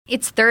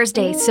It's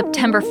Thursday,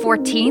 September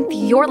 14th.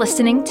 You're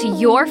listening to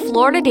Your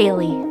Florida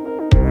Daily.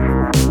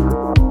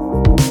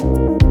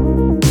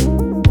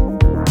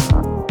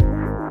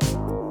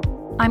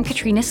 I'm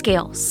Katrina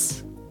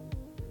Scales.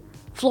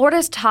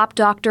 Florida's top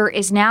doctor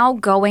is now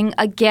going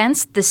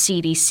against the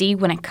CDC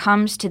when it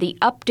comes to the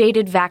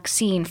updated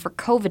vaccine for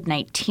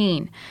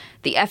COVID-19.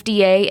 The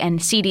FDA and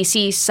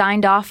CDC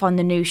signed off on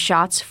the new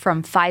shots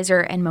from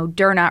Pfizer and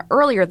Moderna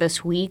earlier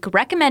this week,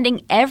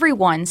 recommending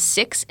everyone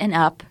 6 and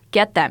up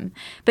get them.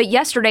 But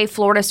yesterday,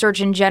 Florida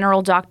Surgeon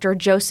General Dr.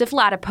 Joseph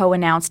Ladapo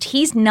announced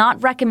he's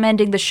not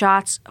recommending the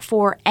shots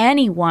for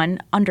anyone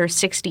under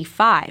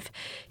 65.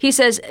 He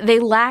says they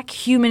lack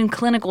human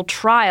clinical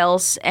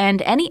trials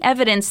and any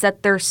evidence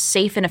that they're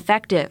safe and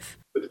effective.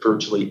 With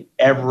virtually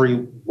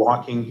every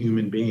walking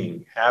human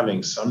being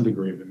having some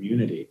degree of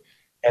immunity,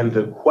 and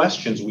the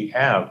questions we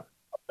have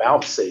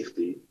about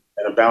safety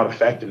and about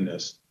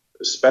effectiveness,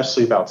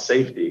 especially about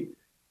safety,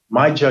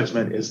 my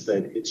judgment is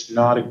that it's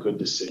not a good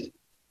decision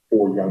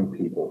for young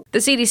people. The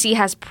CDC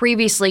has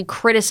previously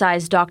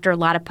criticized Dr.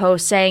 Ladapo,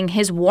 saying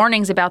his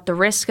warnings about the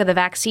risk of the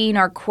vaccine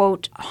are,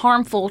 quote,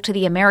 harmful to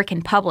the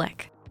American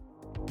public.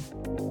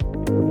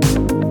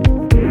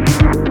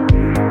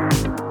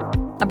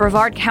 A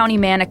Brevard County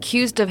man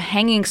accused of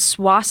hanging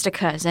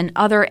swastikas and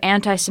other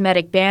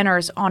anti-Semitic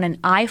banners on an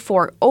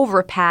I-4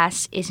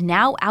 overpass is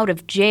now out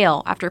of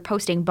jail after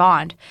posting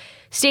bond.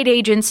 State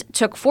agents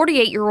took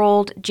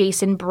 48-year-old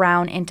Jason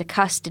Brown into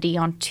custody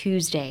on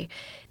Tuesday.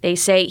 They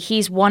say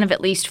he's one of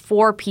at least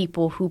 4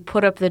 people who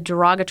put up the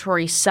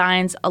derogatory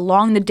signs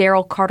along the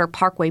Darrell Carter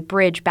Parkway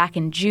Bridge back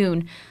in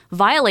June,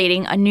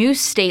 violating a new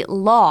state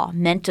law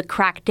meant to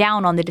crack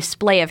down on the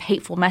display of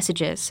hateful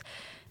messages.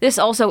 This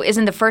also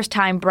isn't the first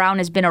time Brown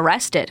has been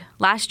arrested.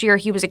 Last year,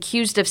 he was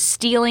accused of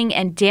stealing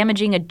and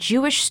damaging a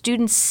Jewish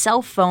student's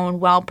cell phone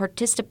while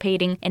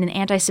participating in an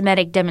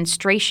anti-Semitic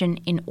demonstration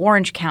in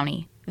Orange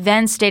County.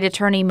 Then State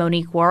Attorney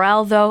Monique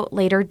Worrell, though,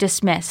 later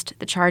dismissed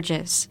the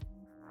charges.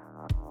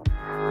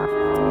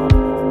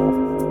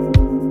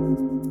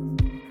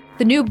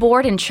 The new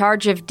board in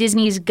charge of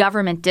Disney's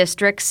government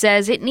district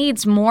says it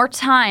needs more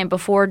time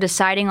before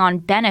deciding on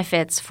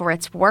benefits for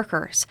its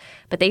workers.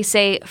 But they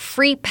say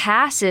free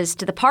passes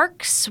to the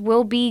parks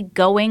will be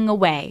going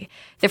away.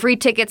 The free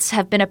tickets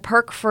have been a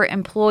perk for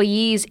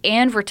employees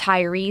and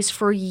retirees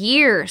for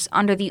years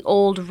under the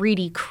old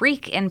Reedy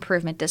Creek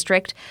Improvement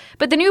District.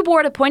 But the new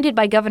board appointed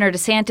by Governor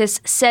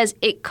DeSantis says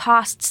it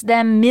costs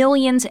them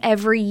millions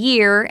every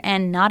year,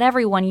 and not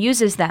everyone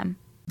uses them.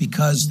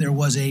 Because there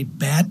was a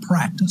bad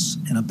practice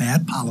and a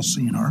bad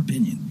policy, in our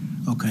opinion,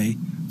 of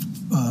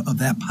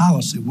that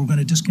policy, we're going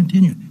to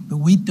discontinue it. But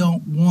we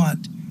don't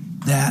want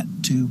that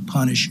to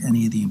punish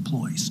any of the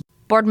employees.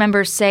 Board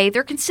members say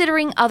they're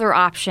considering other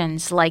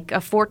options, like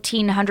a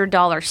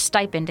 $1,400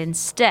 stipend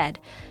instead.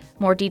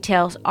 More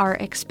details are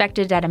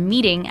expected at a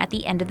meeting at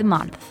the end of the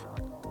month.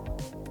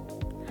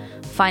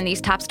 Find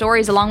these top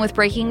stories along with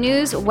breaking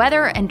news,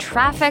 weather, and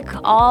traffic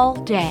all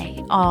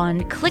day on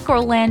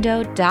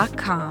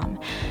clickorlando.com.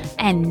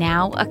 And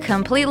now a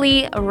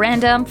completely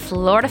random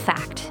Florida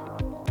fact.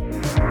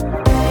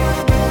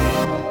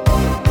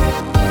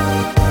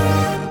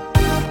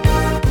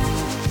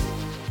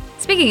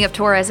 Speaking of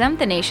tourism,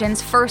 the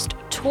nation's first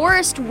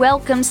tourist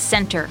welcome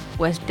center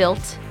was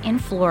built in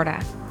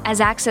Florida. As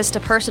access to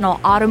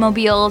personal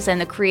automobiles and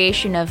the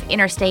creation of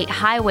interstate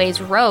highways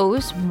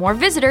rose, more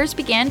visitors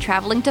began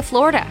traveling to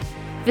Florida.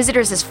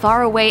 Visitors as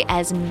far away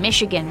as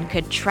Michigan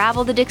could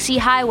travel the Dixie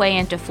Highway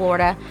into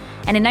Florida,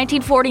 and in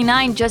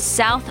 1949, just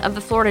south of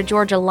the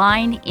Florida-Georgia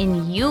line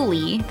in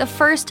Yulee, the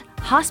first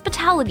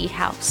hospitality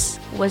house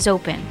was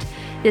opened.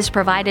 This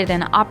provided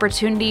an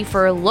opportunity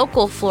for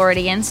local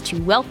Floridians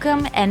to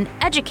welcome and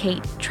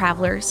educate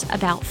travelers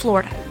about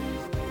Florida.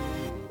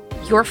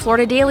 Your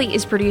Florida Daily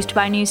is produced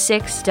by News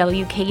 6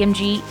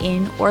 WKMG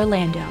in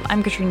Orlando.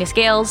 I'm Katrina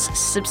Scales.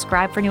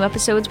 Subscribe for new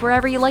episodes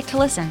wherever you like to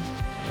listen.